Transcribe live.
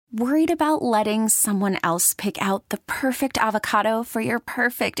Worried about letting someone else pick out the perfect avocado for your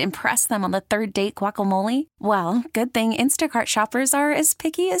perfect impress them on the third date guacamole? Well, good thing Instacart shoppers are as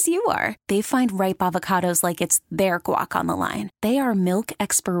picky as you are. They find ripe avocados like it's their guac on the line. They are milk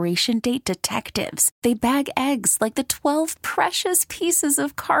expiration date detectives. They bag eggs like the 12 precious pieces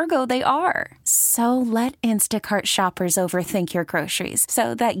of cargo they are. So let Instacart shoppers overthink your groceries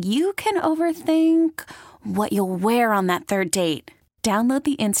so that you can overthink what you'll wear on that third date. Download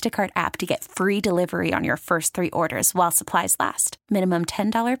the Instacart app to get free delivery on your first 3 orders while supplies last. Minimum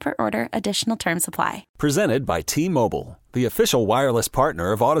 $10 per order. Additional terms apply. Presented by T-Mobile, the official wireless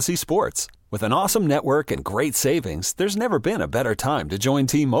partner of Odyssey Sports. With an awesome network and great savings, there's never been a better time to join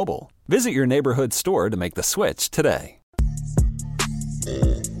T-Mobile. Visit your neighborhood store to make the switch today. It's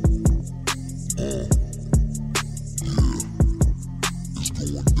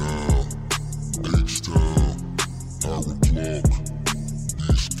going down. H-Town. Power Plug.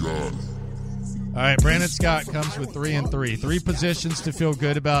 All right, Brandon Scott comes with 3 and 3. 3 positions to feel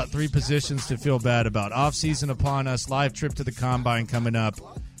good about, 3 positions to feel bad about. Off-season upon us, live trip to the Combine coming up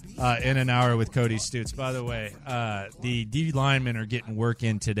in an hour with Cody Stutes. By the way, the D linemen are getting work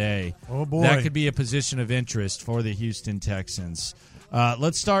in today. Oh, boy. That could be a position of interest for the Houston Texans.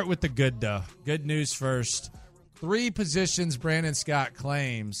 Let's start with the good, though. Good news first. 3 positions Brandon Scott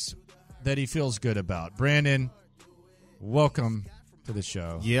claims that he feels good about. Brandon, welcome to the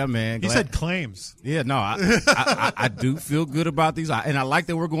show. Yeah, man. He said claims. Yeah, no, I do feel good about these. And I like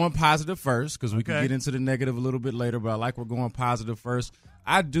that we're going positive first because we can get into the negative a little bit later, but I like we're going positive first.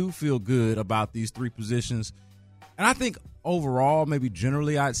 I do feel good about these 3 positions. And I think overall, maybe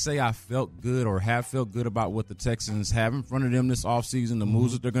generally, I'd say I felt good or have felt good about what the Texans have in front of them this offseason, the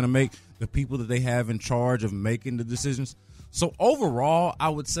moves that they're going to make, the people that they have in charge of making the decisions. So overall, I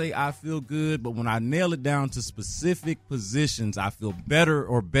would say I feel good, but when I nail it down to specific positions, I feel better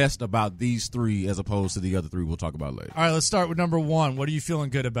or best about these 3 as opposed to the other 3 we'll talk about later. All right, let's start with number 1. What are you feeling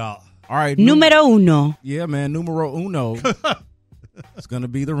good about? All right. Numero uno. Yeah, man, numero uno. It's going to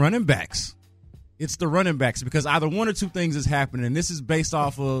be the running backs. It's the running backs because either one or 2 things is happening, and this is based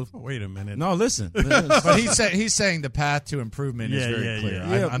off of – Wait a minute. No, listen. But he's saying the path to improvement is very clear.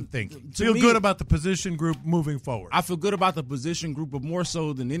 Yeah. I'm thinking. Feel good about the position group moving forward. I feel good about the position group, but more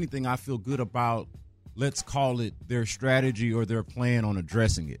so than anything, I feel good about, let's call it, their strategy or their plan on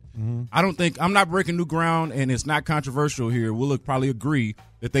addressing it. Mm-hmm. I'm not breaking new ground, and it's not controversial here. We'll probably agree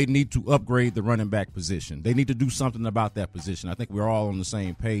that they need to upgrade the running back position. They need to do something about that position. I think we're all on the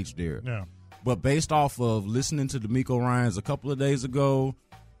same page there. Yeah. But based off of listening to D'Amico Ryans a couple of days ago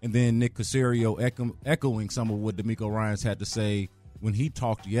and then Nick Caserio echoing some of what D'Amico Ryans had to say when he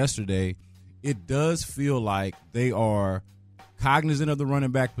talked yesterday, it does feel like they are cognizant of the running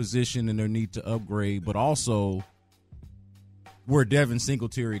back position and their need to upgrade, but also where Devin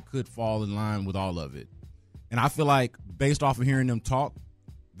Singletary could fall in line with all of it. And I feel like based off of hearing them talk,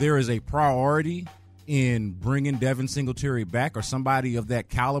 there is a priority in bringing Devin Singletary back or somebody of that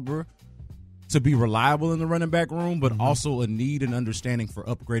caliber to be reliable in the running back room, but also a need and understanding for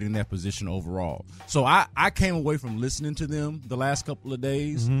upgrading that position overall. So I came away from listening to them the last couple of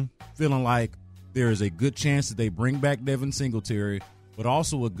days feeling like there is a good chance that they bring back Devin Singletary, but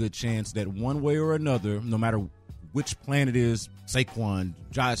also a good chance that one way or another, no matter which plan it is, Saquon,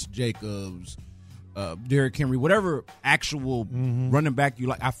 Josh Jacobs, Derrick Henry, whatever actual running back you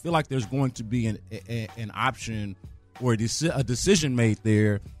like, I feel like there's going to be an option or a decision made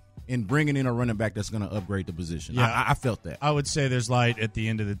there in bringing in a running back that's going to upgrade the position. Yeah, I felt that. I would say there's light at the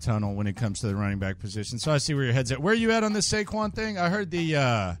end of the tunnel when it comes to the running back position. So I see where your head's at. Where are you at on this Saquon thing? I heard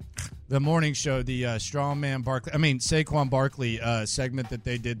the morning show, the Saquon Barkley segment that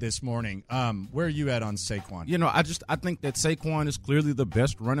they did this morning. Where are you at on Saquon? You know, I think that Saquon is clearly the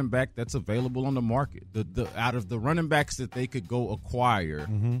best running back that's available on the market. The out of the running backs that they could go acquire,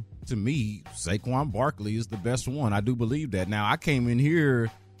 to me, Saquon Barkley is the best one. I do believe that. Now, I came in here,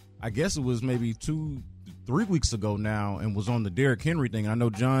 I guess it was maybe 2-3 weeks ago now, and was on the Derrick Henry thing. I know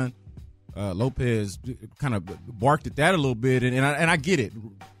John Lopez kind of barked at that a little bit, and I get it.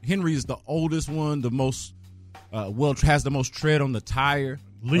 Henry is the oldest one, the most has the most tread on the tire,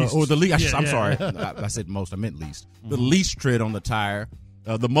 least or the least. I'm sorry, I said most. I meant least. The least tread on the tire,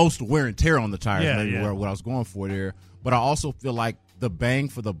 the most wear and tear on the tire. What I was going for there. But I also feel like the bang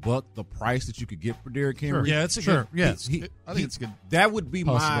for the buck, the price that you could get for Derrick Henry. Yeah, it's a good. Yes, I think it's good. That would be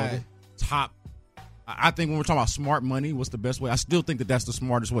my top. I think when we're talking about smart money, what's the best way? I still think that that's the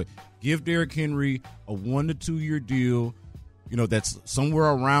smartest way. Give Derrick Henry a 1 to 2 year deal. You know, that's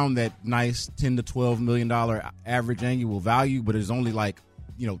somewhere around that nice $10 to $12 million average annual value, but it's only like,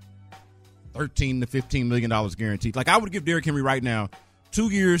 $13 to $15 million guaranteed. Like, I would give Derrick Henry right now 2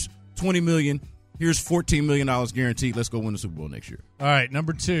 years, $20 million. Here's $14 million guaranteed. Let's go win the Super Bowl next year. All right,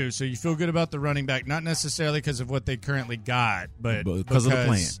 number 2. So you feel good about the running back, not necessarily because of what they currently got, but because of the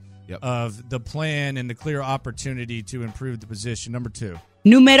plan. Yep. Of the plan and the clear opportunity to improve the position. Number 2.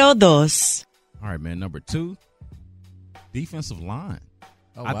 Número 2. All right, man. Number 2, defensive line.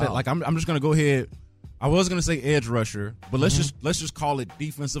 Oh, I wow. think, I'm just going to go ahead. I was going to say edge rusher, but let's just call it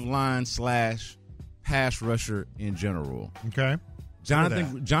defensive line / pass rusher in general. Okay.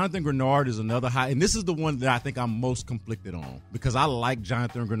 Jonathan Grenard is another high, and this is the one that I think I'm most conflicted on because I like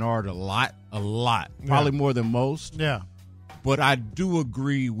Jonathan Grenard a lot, probably more than most. Yeah. But I do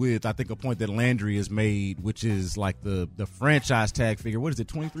agree with, I think, a point that Landry has made, which is like the franchise tag figure. What is it,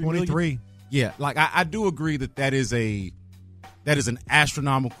 23 million? Yeah, like I do agree that is an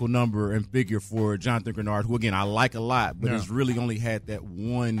astronomical number and figure for Jonathan Grenard, who, again, I like a lot, but has really only had that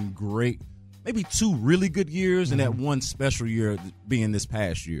one great, maybe 2 really good years and that one special year being this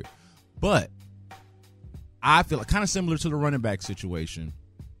past year. But I feel like, kind of similar to the running back situation,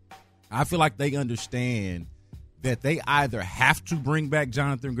 I feel like they understand that they either have to bring back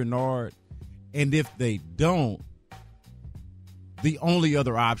Jonathan Grenard, and if they don't, the only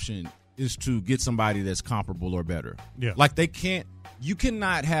other option is to get somebody that's comparable or better. Yeah. Like you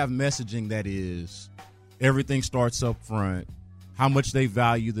cannot have messaging that is everything starts up front, how much they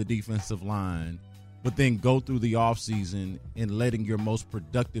value the defensive line, but then go through the offseason and letting your most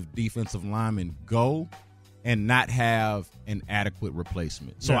productive defensive lineman go and not have an adequate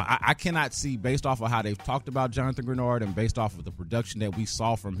replacement. So I cannot see, based off of how they've talked about Jonathan Grenard and based off of the production that we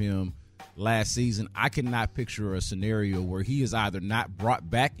saw from him last season, I cannot picture a scenario where he is either not brought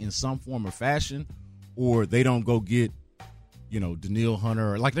back in some form or fashion, or they don't go get, Daniil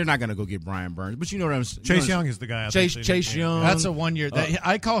Hunter. Like, they're not going to go get Brian Burns. But you know what I'm saying? Chase Young is the guy. Chase Young. That's a 1 year.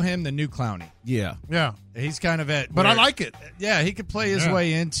 I call him the new Clowney. Yeah. Yeah. He's kind of at. But I like it. Yeah, he could play his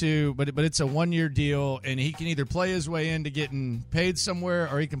way into, but it's a 1 year deal, and he can either play his way into getting paid somewhere,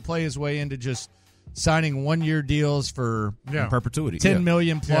 or he can play his way into just signing 1 year deals for in perpetuity, $10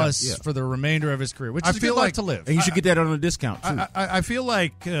 million plus for the remainder of his career, which is a good life to live. And you should get that on a discount too. I feel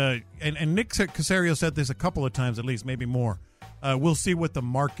like, and Nick Caserio said this a couple of times at least, maybe more. We'll see what the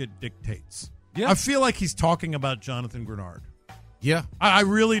market dictates. Yeah. I feel like he's talking about Jonathan Grenard. Yeah, I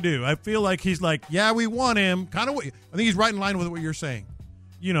really do. I feel like he's like, yeah, we want him. Kind of. I think he's right in line with what you're saying.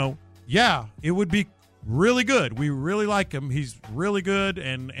 Yeah, it would be really good. We really like him. He's really good,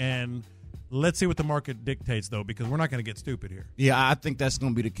 and let's see what the market dictates, though, because we're not going to get stupid here. Yeah, I think that's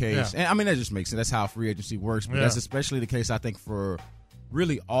going to be the case. Yeah. And I mean, that just makes sense. That's how free agency works. But that's especially the case, I think, for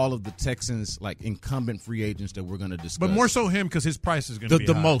really all of the Texans, like incumbent free agents that we're going to discuss. But more so him because his price is going to be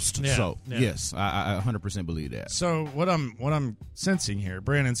the high. most. Yeah. So Yeah. yes, I 100% believe that. So what I'm sensing here,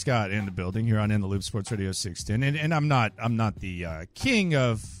 Brandon Scott in the building here on In the Loop Sports Radio 610, and I'm not the king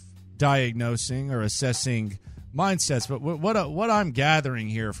of diagnosing or assessing mindsets, but what I'm gathering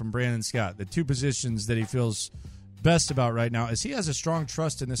here from Brandon Scott, the 2 positions that he feels best about right now, is he has a strong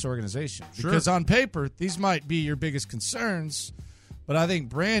trust in this organization. Sure. Because on paper, these might be your biggest concerns, but I think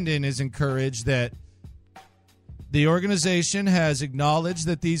Brandon is encouraged that the organization has acknowledged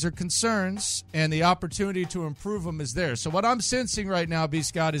that these are concerns and the opportunity to improve them is there. So what I'm sensing right now, B.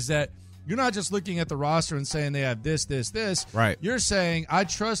 Scott, is that you're not just looking at the roster and saying they have this. Right. You're saying, I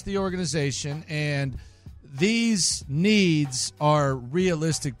trust the organization and these needs are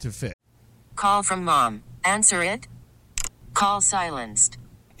realistic to fit. Call from mom. Answer it. Call silenced.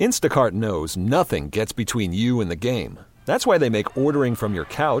 Instacart knows nothing gets between you and the game. That's why they make ordering from your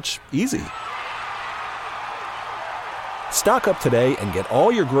couch easy. Stock up today and get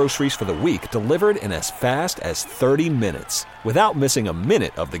all your groceries for the week delivered in as fast as 30 minutes without missing a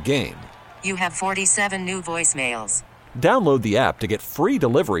minute of the game. You have 47 new voicemails. Download the app to get free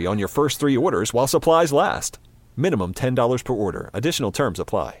delivery on your first 3 orders while supplies last. Minimum $10 per order. Additional terms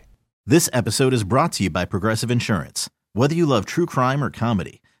apply. This episode is brought to you by Progressive Insurance. Whether you love true crime or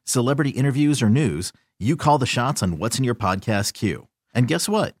comedy, celebrity interviews or news, you call the shots on what's in your podcast queue. And guess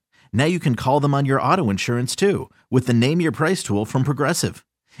what? Now you can call them on your auto insurance too with the Name Your Price tool from Progressive.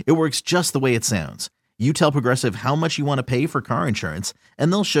 It works just the way it sounds. You tell Progressive how much you want to pay for car insurance,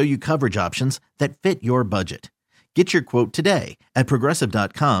 and they'll show you coverage options that fit your budget. Get your quote today at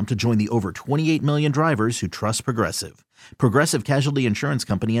Progressive.com to join the over 28 million drivers who trust Progressive. Progressive Casualty Insurance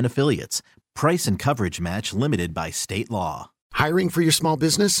Company and Affiliates. Price and coverage match limited by state law. Hiring for your small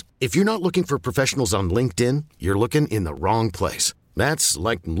business? If you're not looking for professionals on LinkedIn, you're looking in the wrong place. That's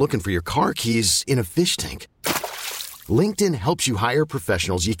like looking for your car keys in a fish tank. LinkedIn helps you hire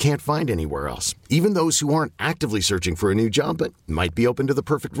professionals you can't find anywhere else, even those who aren't actively searching for a new job but might be open to the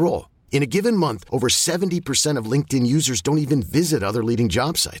perfect role. In a given month, over 70% of LinkedIn users don't even visit other leading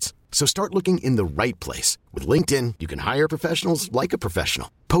job sites. So start looking in the right place. With LinkedIn, you can hire professionals like a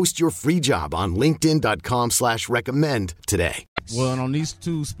professional. Post your free job on linkedin.com/recommend today. Well, and on these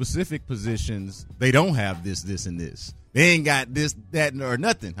two specific positions, they don't have this, and this. They ain't got this, that, or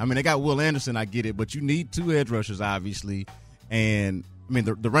nothing. I mean, they got Will Anderson, I get it, but you need two edge rushers, obviously. And, I mean,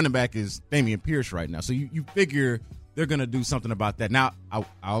 the running back is Dameon Pierce right now. So you figure they're going to do something about that. Now,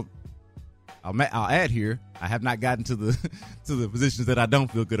 I'll add here, I have not gotten to the positions that I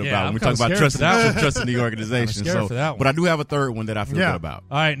don't feel good about when we talk about trusting the organization. For that one. But I do have a third one that I feel good about.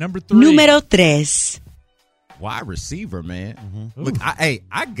 All right, number 3. Número 3. Wide receiver, man. Mm-hmm. Look,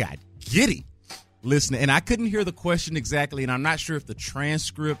 I got giddy listening, and I couldn't hear the question exactly, and I'm not sure if the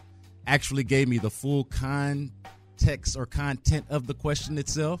transcript actually gave me the full context or content of the question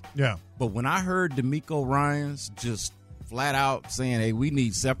itself. Yeah. But when I heard DeMeco Ryans just flat out saying, hey, we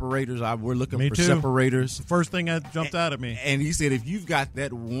need separators. We're looking for separators. The first thing that jumped out at me. And he said, if you've got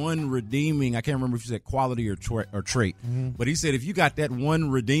that one redeeming, I can't remember if he said quality or trait, mm-hmm. but he said, if you got that one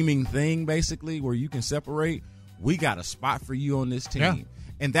redeeming thing, basically, where you can separate, we got a spot for you on this team. Yeah.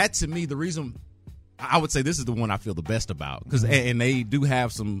 And that, to me, the reason I would say this is the one I feel the best about. Because and they do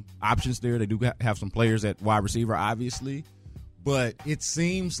have some options there. They do have some players at wide receiver, obviously. But it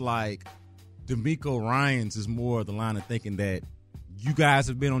seems like DeMeco Ryans is more of the line of thinking that you guys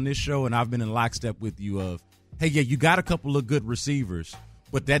have been on this show and I've been in lockstep with you of, hey, yeah, you got a couple of good receivers,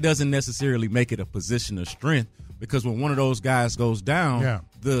 but that doesn't necessarily make it a position of strength because when one of those guys goes down,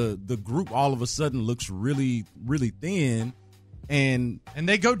 the group all of a sudden looks really, really thin. And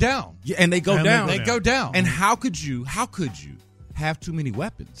they go down. Yeah, and they go down. They go down. And how could you have too many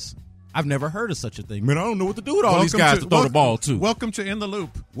weapons? I've never heard of such a thing. Man, I don't know what to do with all these guys to throw the ball to. Welcome to In the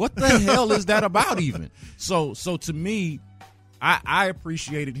Loop. What the hell is that about even? So to me, I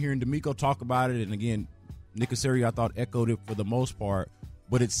appreciated hearing DeMeco talk about it. And again, Nick Caserio, I thought echoed it for the most part.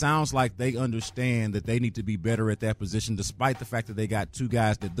 But it sounds like they understand that they need to be better at that position, despite the fact that they got two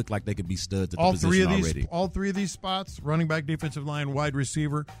guys that look like they could be studs at the position already. All three of these spots, running back, defensive line, wide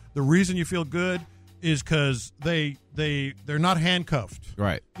receiver, the reason you feel good is because they're not handcuffed,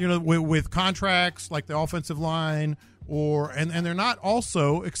 right? You know, with contracts like the offensive line, and they're not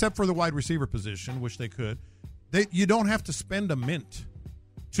also, except for the wide receiver position, which they could. You don't have to spend a mint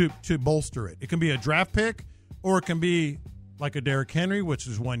to bolster it. It can be a draft pick, or it can be like a Derrick Henry, which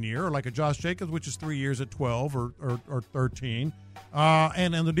is 1 year, or like a Josh Jacobs, which is 3 years at 12 or 13.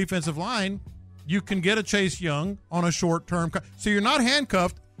 And on the defensive line, you can get a Chase Young on a short term. So you're not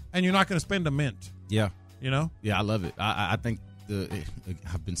handcuffed, and you're not going to spend a mint. Yeah. You know? Yeah, I love it. I think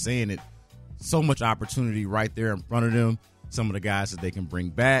I've been saying it, so much opportunity right there in front of them. Some of the guys that they can bring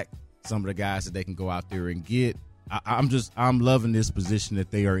back, some of the guys that they can go out there and get. I'm loving this position that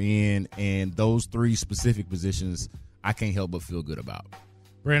they are in, and those three specific positions I can't help but feel good about.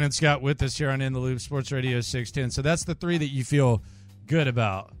 Brandon Scott with us here on In the Loop Sports Radio 610. So that's the three that you feel good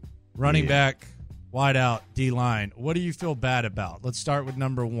about. Running back, wide out, D-line. What do you feel bad about? Let's start with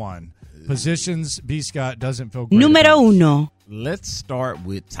number 1. Positions, B. Scott doesn't feel great Número 1. Let's start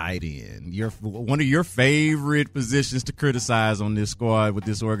with tight end. One of your favorite positions to criticize on this squad with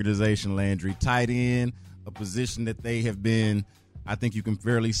this organization, Landry. Tight end, a position that they have been, I think you can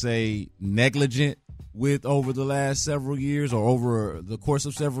fairly say, negligent with over the last several years, or over the course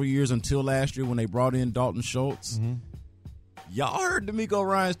of several years until last year when they brought in Dalton Schultz. Mm-hmm. Y'all heard DeMeco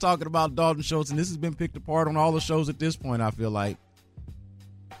Ryans talking about Dalton Schultz, and this has been picked apart on all the shows at this point, I feel like.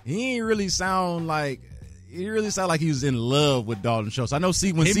 He didn't really sound like he was in love with Dalton Schultz. I know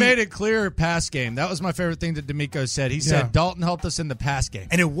he made it clear pass game. That was my favorite thing that DeMeco said. He said Dalton helped us in the pass game.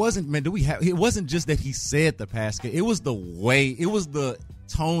 And it wasn't, it wasn't just that he said the pass game. It was the way, it was the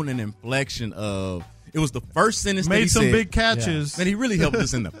tone and inflection of, it was the first sentence that he said. Made some big catches. Man, he really helped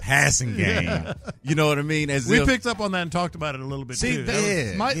us in the passing game. Yeah. You know what I mean? We picked up on that and talked about it a little bit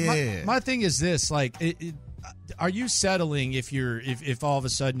too. My thing is this, like, are you settling if all of a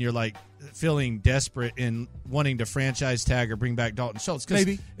sudden you're like feeling desperate and wanting to franchise tag or bring back Dalton Schultz?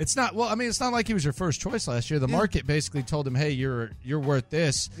 Maybe it's not. Well, I mean, it's not like he was your first choice last year. The market basically told him, "Hey, you're worth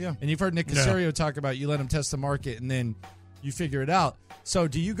this." Yeah. And you've heard Nick Caserio talk about you let him test the market and then you figure it out. So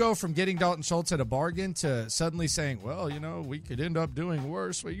do you go from getting Dalton Schultz at a bargain to suddenly saying, "Well, you know, we could end up doing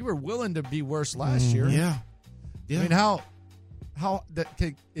worse"? Well, you were willing to be worse last year. Yeah. I mean, how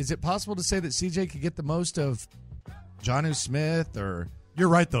is it possible to say that CJ could get the most of Jonnu Smith or? You're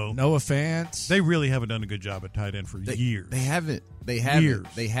right, though. Noah Fant. They really haven't done a good job at tight end for years. They haven't. Years.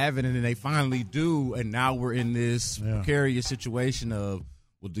 They haven't, and then they finally do, and now we're in this precarious situation of,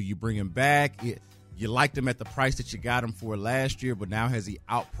 well, do you bring him back? You liked him at the price that you got him for last year, but now has he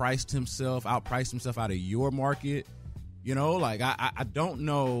outpriced himself out of your market? You know, like I don't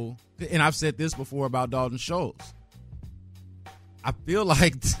know. And I've said this before about Dalton Schultz. I feel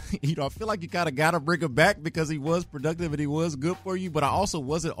like, you kind of got to bring him back because he was productive and he was good for you, but I also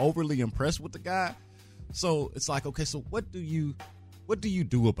wasn't overly impressed with the guy. So it's like, okay, so what do you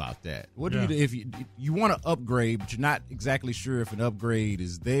do about that? What do you do if you want to upgrade, but you're not exactly sure if an upgrade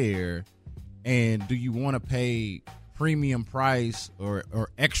is there? And do you want to pay premium price or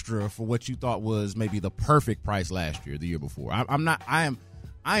extra for what you thought was maybe the perfect price last year, the year before? I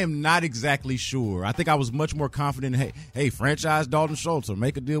am not exactly sure. I think I was much more confident. Hey, franchise Dalton Schultz or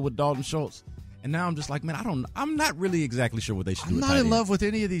make a deal with Dalton Schultz. And now I'm just like, man, I'm not really exactly sure what they should do. I'm not in love with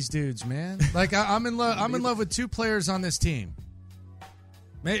any of these dudes, man. Like I'm in love. I'm in love with 2 players on this team.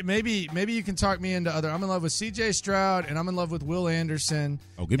 Maybe you can talk me into other. I'm in love with C.J. Stroud and I'm in love with Will Anderson.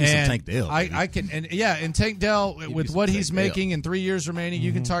 Oh, give me some Tank Dell. I can, and Tank Dell with what he's making in 3 years remaining. Mm-hmm.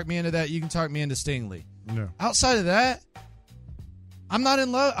 You can talk me into that. You can talk me into Stingley. No. Outside of that, I'm not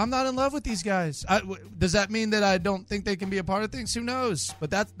in love. I'm not in love with these guys. Does that mean that I don't think they can be a part of things? Who knows?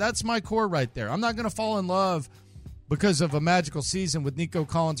 But that's my core right there. I'm not going to fall in love because of a magical season with Nico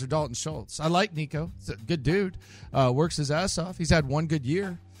Collins or Dalton Schultz. I like Nico. He's a good dude. Works his ass off. He's had one good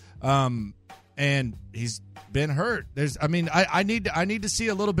year, and he's been hurt. I need to see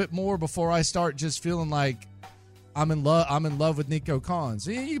a little bit more before I start just feeling like I'm in love with Nico Collins.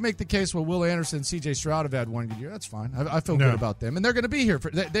 You can make the case where Will Anderson and C.J. Stroud have had one good year. That's fine. I feel good about them, and they're going to be here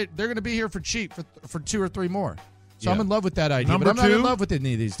they're going to be here for cheap for 2 or 3 more. So I'm in love with that idea. But I'm not in love with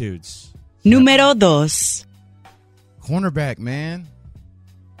any of these dudes. Número 2. Cornerback, man.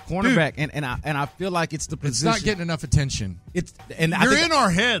 Cornerback, and I feel like it's the position. It's not getting enough attention. You're in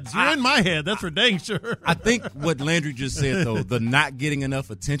our heads. You're in my head. That's for dang sure. I think what Landry just said, though, the not getting enough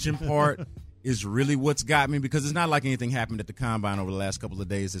attention part is really what's got me, because it's not like anything happened at the combine over the last couple of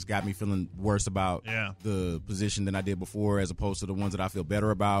days that's got me feeling worse about the position than I did before, as opposed to the ones that I feel better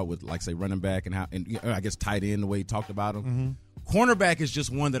about with, like, say, running back and I guess tight end, the way he talked about them. Mm-hmm. Cornerback is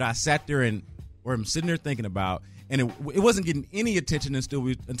just one that I sat there or I'm sitting there thinking about, and it wasn't getting any attention until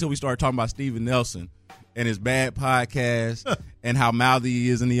we started talking about Steven Nelson and his bad podcast and how mouthy he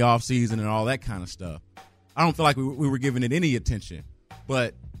is in the offseason and all that kind of stuff. I don't feel like we were giving it any attention,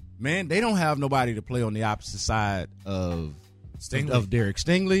 but man, they don't have nobody to play on the opposite side of Derek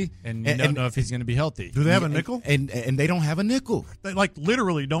Stingley, and you don't know if he's going to be healthy. Do they have a nickel? And they don't have a nickel. They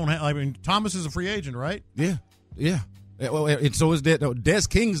literally don't have. I mean, Thomas is a free agent, right? Yeah. Well, and so is Des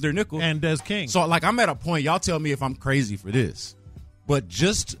King's their nickel, and Des King. So I'm at a point. Y'all tell me if I'm crazy for this, but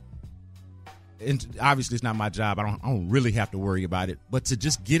and obviously it's not my job. I don't really have to worry about it. But to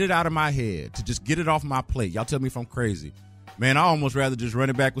just get it out of my head, to just get it off my plate. Y'all tell me if I'm crazy. Man, I almost rather just run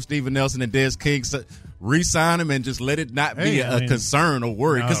it back with Steven Nelson and Des King, re-sign him, and just let it not be a concern or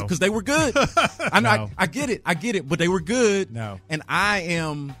worry, because they were good. I get it, but they were good. No, and I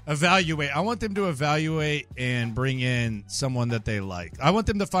am evaluate. I want them to evaluate and bring in someone that they like. I want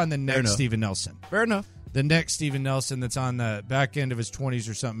them to find the next Steven Nelson. Fair enough. The next Steven Nelson that's on the back end of his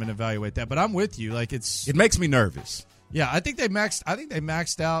 20s or something, and evaluate that. But I'm with you. Like it makes me nervous. Yeah, I think they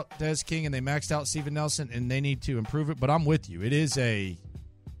maxed out Des King and they maxed out Steven Nelson, and they need to improve it. But I'm with you. It is a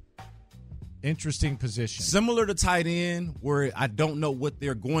interesting position, similar to tight end, where I don't know what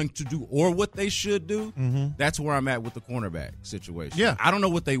they're going to do or what they should do. Mm-hmm. That's where I'm at with the cornerback situation. Yeah, I don't know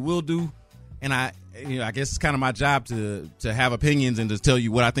what they will do, and I guess it's kind of my job to have opinions and to tell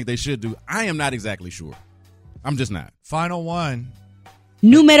you what I think they should do. I am not exactly sure. I'm just not. Final one.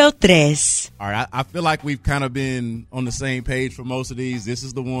 Número 3. All right, I feel like we've kind of been on the same page for most of these. This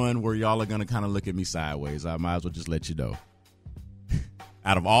is the one where y'all are going to kind of look at me sideways. I might as well just let you know.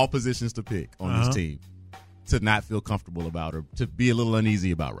 Out of all positions to pick on this team, to not feel comfortable about or to be a little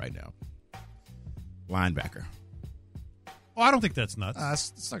uneasy about right now. Linebacker. Oh, I don't think that's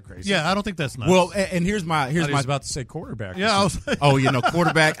nuts. It's not crazy. Yeah, I don't think that's nuts. Well, and here's my. I was about to say quarterback. Yeah.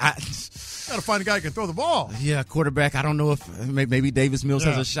 Quarterback. Got to find a guy who can throw the ball. Yeah, quarterback. I don't know if maybe Davis Mills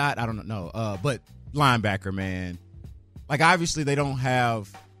has a shot. I don't know. But linebacker, man. Like, obviously they don't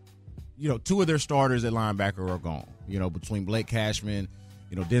have, 2 of their starters at linebacker are gone. Between Blake Cashman,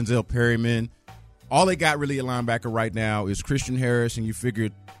 Denzel Perryman. All they got really at linebacker right now is Christian Harris, and you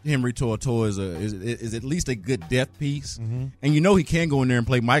figured Henry To'oTo'o is at least a good depth piece. Mm-hmm. And he can go in there and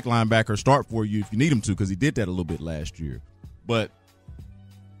play Mike linebacker, start for you if you need him to, because he did that a little bit last year. But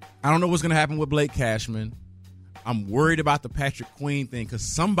I don't know what's going to happen with Blake Cashman. I'm worried about the Patrick Queen thing because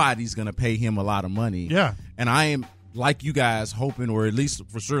somebody's going to pay him a lot of money. Yeah. And I am, like you guys, hoping, or at least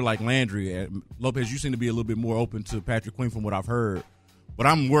for sure like Landry, Lopez, you seem to be a little bit more open to Patrick Queen from what I've heard. But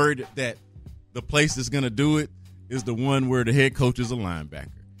I'm worried that the place that's going to do it is the one where the head coach is a linebacker.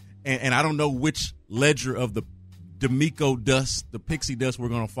 And I don't know which ledger of the D'Amico dust, the pixie dust, we're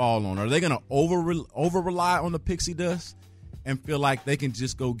going to fall on. Are they going to over rely on the pixie dust and feel like they can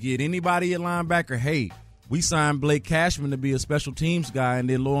just go get anybody at linebacker? Hey, we signed Blake Cashman to be a special teams guy, and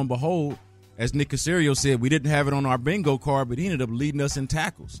then lo and behold, as Nick Caserio said, we didn't have it on our bingo card, but he ended up leading us in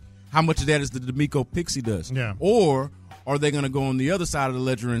tackles. How much of that is the D'Amico pixie dust? Yeah. Or are they going to go on the other side of the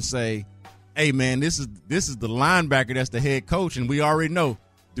ledger and say, hey, man, this is the linebacker that's the head coach, and we already know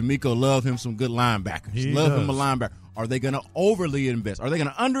D'Amico love him some good linebackers. Him a linebacker. Are they going to overly invest? Are they going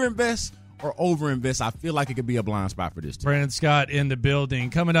to underinvest or overinvest? I feel like it could be a blind spot for this team. Brandon Scott in the building.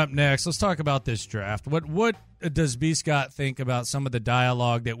 Coming up next, let's talk about this draft. What does B. Scott think about some of the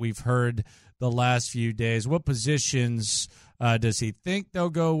dialogue that we've heard the last few days? What positions does he think they'll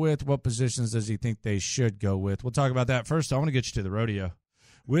go with? What positions does he think they should go with? We'll talk about that. First, I want to get you to the rodeo.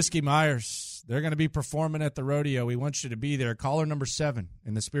 Whiskey Myers, they're going to be performing at the rodeo. We want you to be there. Caller number 7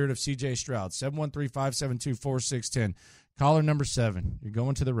 in the spirit of C.J. Stroud, 713-572-4610. Caller number 7, you're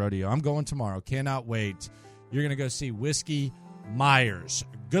going to the rodeo. I'm going tomorrow. Cannot wait. You're going to go see Whiskey Myers.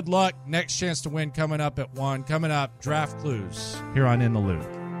 Good luck. Next chance to win coming up at 1. Coming up, draft clues here on In the Loop.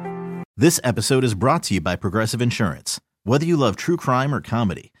 This episode is brought to you by Progressive Insurance. Whether you love true crime or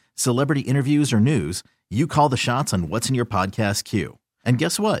comedy, celebrity interviews or news, you call the shots on what's in your podcast queue. And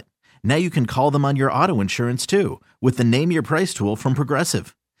guess what? Now you can call them on your auto insurance too with the Name Your Price tool from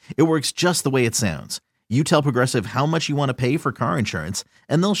Progressive. It works just the way it sounds. You tell Progressive how much you want to pay for car insurance,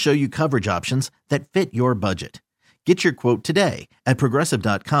 and they'll show you coverage options that fit your budget. Get your quote today at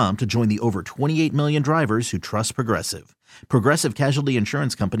Progressive.com to join the over 28 million drivers who trust Progressive. Progressive Casualty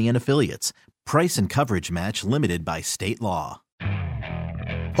Insurance Company and Affiliates. Price and coverage match limited by state law.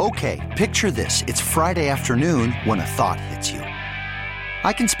 Okay, picture this. It's Friday afternoon when a thought hits you.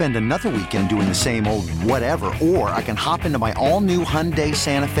 I can spend another weekend doing the same old whatever, or I can hop into my all-new Hyundai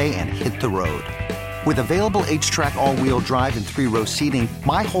Santa Fe and hit the road. With available H-Track all-wheel drive and 3-row seating,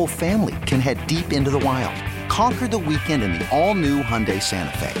 my whole family can head deep into the wild. Conquer the weekend in the all-new Hyundai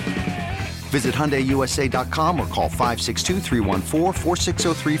Santa Fe. Visit HyundaiUSA.com or call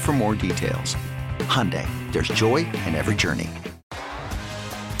 562-314-4603 for more details. Hyundai, there's joy in every journey.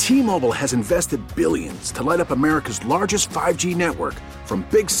 T-Mobile has invested billions to light up America's largest 5G network, from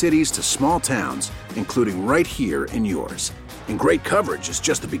big cities to small towns, including right here in yours. And great coverage is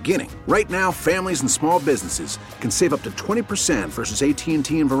just the beginning. Right now, families and small businesses can save up to 20% versus AT&T and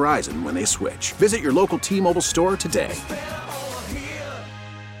Verizon when they switch. Visit your local T-Mobile store today.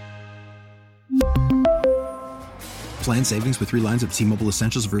 Plan savings with 3 lines of T-Mobile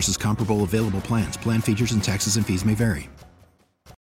Essentials versus comparable available plans. Plan features and taxes and fees may vary.